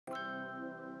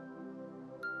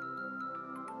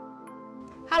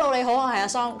Hello， 你好，我係阿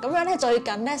桑。咁樣咧，最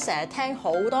近咧成日聽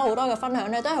好多嘅分享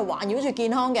咧，都係環繞住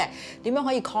健康嘅，點樣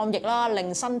可以抗疫啦，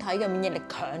令身體嘅免疫力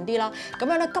強啲啦。咁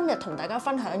樣咧，今日同大家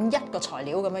分享一個材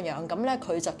料咁樣，咁咧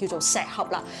佢就叫做石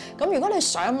斛啦。咁如果你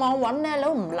上網揾咧，你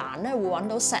都唔難咧會揾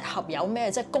到石斛有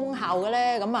咩即係功效嘅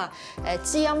咧。咁啊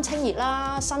滋陰清熱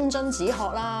啦，生津止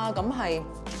渴啦，咁係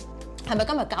咪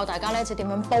今日教大家咧，即係點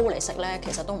樣煲嚟食咧？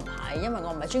其實都唔係，因為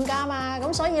我唔係專家嘛。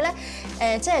咁所以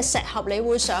咧，即係石斛，你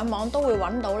會上網都會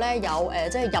揾到咧，有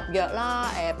即係入藥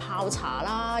啦、泡茶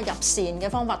啦、入膳嘅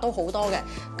方法都好多嘅。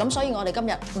咁所以我哋今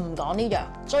日唔講呢樣。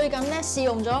最近咧試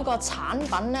用咗一個產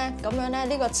品咧，咁樣咧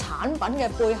呢個產品嘅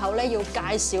背後咧要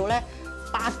介紹咧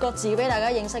8個字俾大家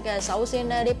認識嘅。首先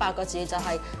咧，呢8個字就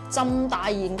係浸大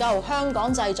研究、香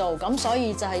港製造，咁所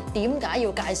以就係點解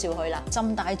要介紹佢啦？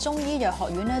浸大中醫藥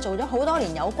學院咧做咗好多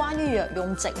年有關於藥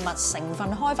用植物成分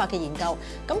開發嘅研究，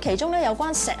咁其中咧有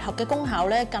關石斛嘅功效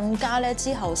咧，更加咧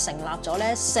之後成立咗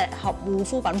咧石斛護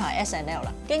膚品牌 S&L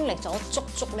啦，經歷咗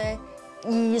足咧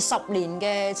20年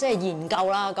嘅即係研究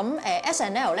啦，咁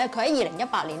S&L 咧佢喺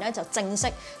2018年咧就正式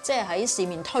即係喺市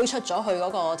面推出咗佢嗰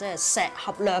個即係石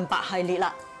斛亮白系列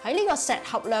啦。喺呢個石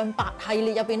斛亮白系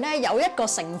列入邊咧，有一個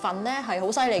成分咧係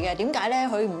好犀利嘅。點解咧？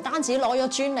佢唔單止攞咗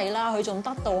專利啦，佢仲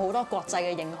得到好多國際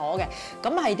嘅認可嘅。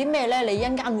咁係啲咩咧？你一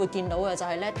陣間會見到嘅就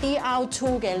係咧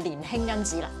DR2 嘅年輕因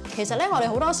子啦。其實咧，我哋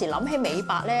好多時諗起美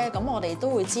白咧，咁我哋都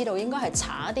會知道應該係搽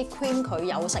一啲 cream，佢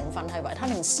有成分係維他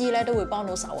命 C 咧，都會幫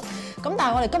到手。咁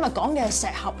但係我哋今日講嘅係石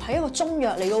斛係一個中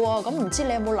藥嚟嘅喎。咁唔知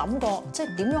你有冇諗過，即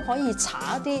係點樣可以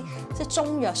搽一啲即係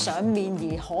中藥上面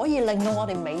而可以令到我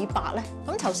哋美白咧？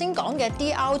咁頭先講嘅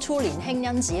DR2 年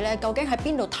輕因子咧，究竟喺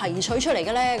邊度提取出嚟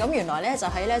嘅咧？咁原來咧就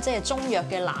喺咧即係中藥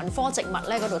嘅蘭科植物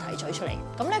咧嗰度提取出嚟。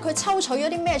咁咧佢抽取咗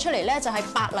啲咩出嚟咧？就係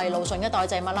白藜蘆醇嘅代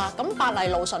謝物啦。咁白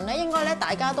藜蘆醇咧應該咧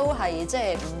大家都係即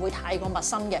係唔會太過陌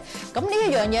生嘅。咁呢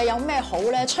一樣嘢有咩好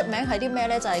咧？出名係啲咩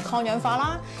咧？就係抗氧化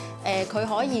啦。佢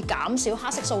可以減少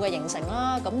黑色素嘅形成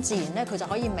啦，咁自然咧佢就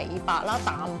可以美白啦，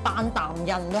淡斑淡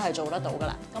印都係做得到噶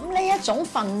啦。咁呢一種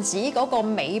分子嗰個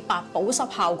美白保濕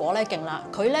效果咧勁啦，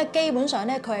佢咧基本上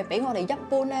咧佢係比我哋一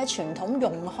般咧傳統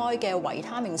用開嘅維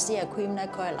他命 C 嘅 cream 咧，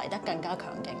佢係嚟得更加強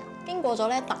勁。經過咗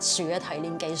咧特殊嘅提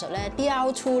煉技術咧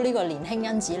 ，DR2 呢個年輕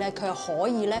因子咧，佢係可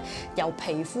以咧由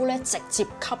皮膚咧直接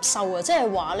吸收嘅，即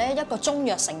係話咧一個中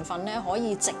藥成分咧可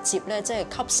以直接咧即係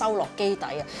吸收落基底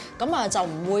啊，咁啊就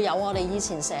唔會有我哋以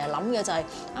前成日諗嘅就係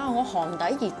我寒底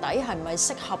熱底係咪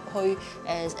適合去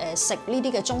食呢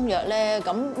啲嘅中藥咧？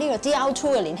咁呢個 DR2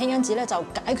 嘅年輕因子咧就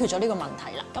解決咗呢個問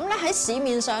題啦。咁咧喺市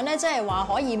面上咧即係話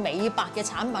可以美白嘅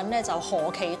產品咧就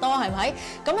何其多係咪？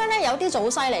咁樣咧有啲就好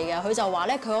犀利嘅，佢就話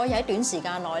咧佢可以喺短時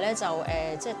間內咧就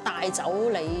即係帶走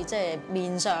你即係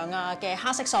面上嘅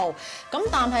黑色素，咁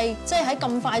但係即係喺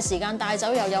咁快時間帶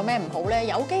走又有咩唔好咧？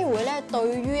有機會咧對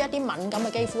於一啲敏感嘅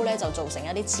肌膚咧就造成一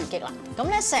啲刺激啦。咁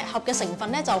咧石斛嘅成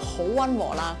分咧就好溫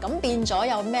和啦，咁變咗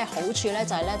有咩好處咧？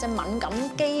就係咧即係敏感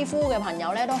肌膚嘅朋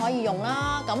友咧都可以用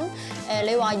啦。咁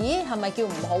你話咦係咪叫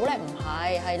唔好咧？唔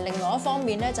係，係另外一方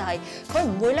面咧就係佢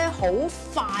唔會咧好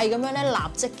快咁樣咧立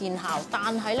即見效，但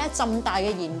係咧浸大嘅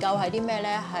研究係啲咩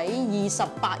咧？喺28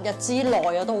日之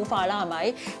內啊，都好快啦，係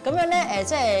咪？咁樣咧，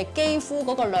即係肌膚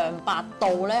嗰個亮白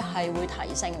度咧係會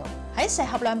提升喎。喺石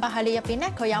斛亮白系列入邊咧，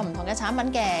佢有唔同嘅產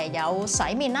品嘅，有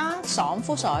洗面啦、爽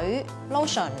膚水、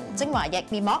lotion、精華液、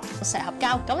面膜、石斛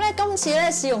膠。咁咧今次咧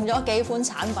試用咗幾款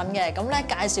產品嘅，咁咧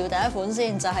介紹第一款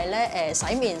先，就係咧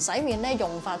洗面咧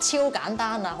用法超簡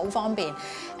單啊，好方便。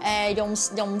用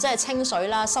即係清水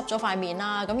啦，濕咗塊面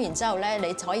啦，咁然之後咧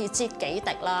你可以擠幾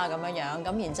滴啦咁樣，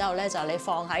咁然之後咧就你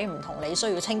放喺唔同你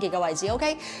需要清潔嘅位置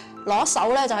 ，OK。攞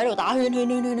手咧就喺度打圈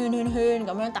咁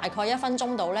樣，大概1分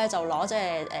鐘度咧就攞即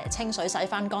係清水洗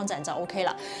翻乾淨就 OK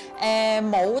啦。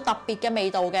冇特別嘅味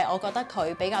道嘅，我覺得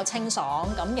佢比較清爽，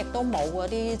咁亦都冇嗰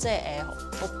啲即係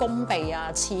好攻鼻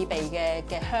啊、刺鼻嘅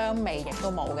香味，亦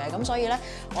都冇嘅。咁所以咧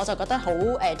我就覺得好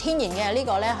天然嘅呢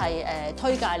個咧係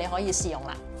推介你可以試用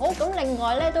啦。好，咁另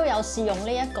外咧都有試用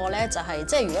呢一個咧，就係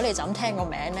即係如果你就咁聽個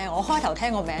名咧，我開頭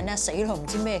聽個名咧死咯，唔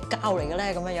知咩膠嚟嘅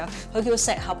咧咁樣，佢叫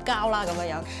石斛膠啦咁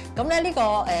樣。咁咧呢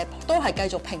個都係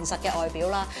繼續平實嘅外表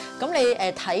啦。咁你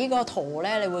睇個圖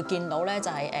咧，你會見到咧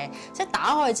就係即係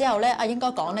打開之後咧應該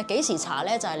講咧幾時搽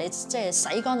咧就係你即係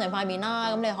洗乾淨塊面啦。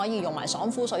咁你可以用埋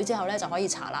爽膚水之後咧就可以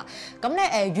搽啦。咁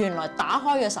咧原來打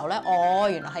開嘅時候咧，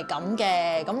原來係咁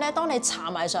嘅。咁咧當你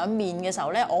搽埋上面嘅時候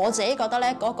咧，我自己覺得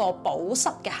咧嗰個保濕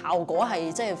嘅效果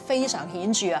係即係非常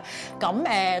顯著啊。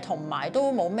咁同埋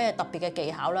都冇咩特別嘅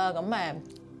技巧啦。咁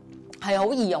係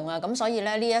好易用啊，咁所以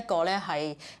咧呢一個咧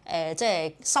係即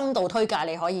係深度推介，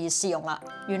你可以試用啦。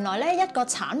原來咧一個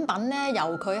產品咧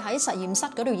由佢喺實驗室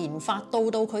嗰度研發到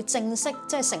佢正式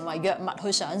即係成為藥物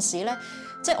去上市咧，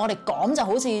即係我哋講就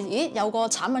好似咦有個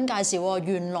產品介紹喎，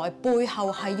原來背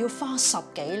後係要花10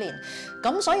幾年。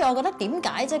咁所以我覺得點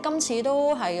解即係今次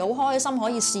都係好開心可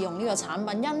以試用呢個產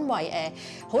品，因為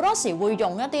好多時會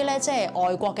用一啲咧即係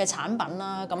外國嘅產品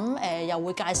啦，咁又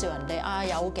會介紹人哋啊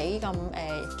有幾咁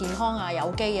健康啊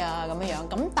有機啊咁樣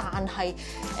樣，咁但係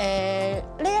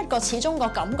呢一個始終個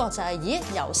感覺就係咦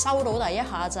由收到第一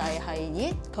下就係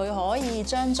咦佢可以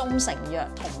將中成藥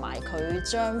同埋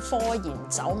佢將科研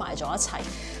走埋咗一齊，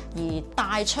而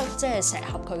帶出即係石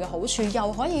斛佢嘅好處，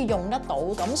又可以用得到，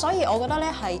咁所以我覺得咧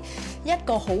係一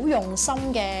個好用心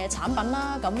嘅產品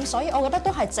啦。咁所以我覺得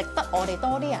都係值得我哋多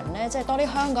啲人咧，即係多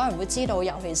啲香港人會知道，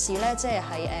尤其是咧即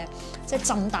係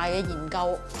浸大嘅研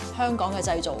究，香港嘅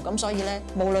製造，咁所以咧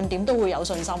無論點都會有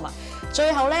信心啊。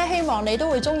最後咧希望你都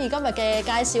會中意今日嘅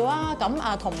介紹啊，咁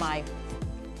啊同埋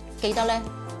記得咧。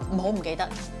唔記得，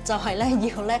就係咧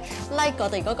要咧 like 我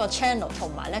哋嗰個 channel，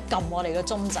 同埋咧撳我哋嘅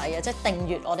鐘仔啊，即係訂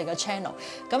閱我哋嘅 channel。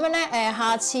咁樣咧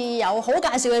下次有好介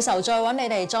紹嘅時候再揾你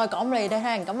哋，再講俾你哋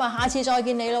聽。咁啊，下次再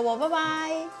見你咯喎，拜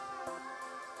拜。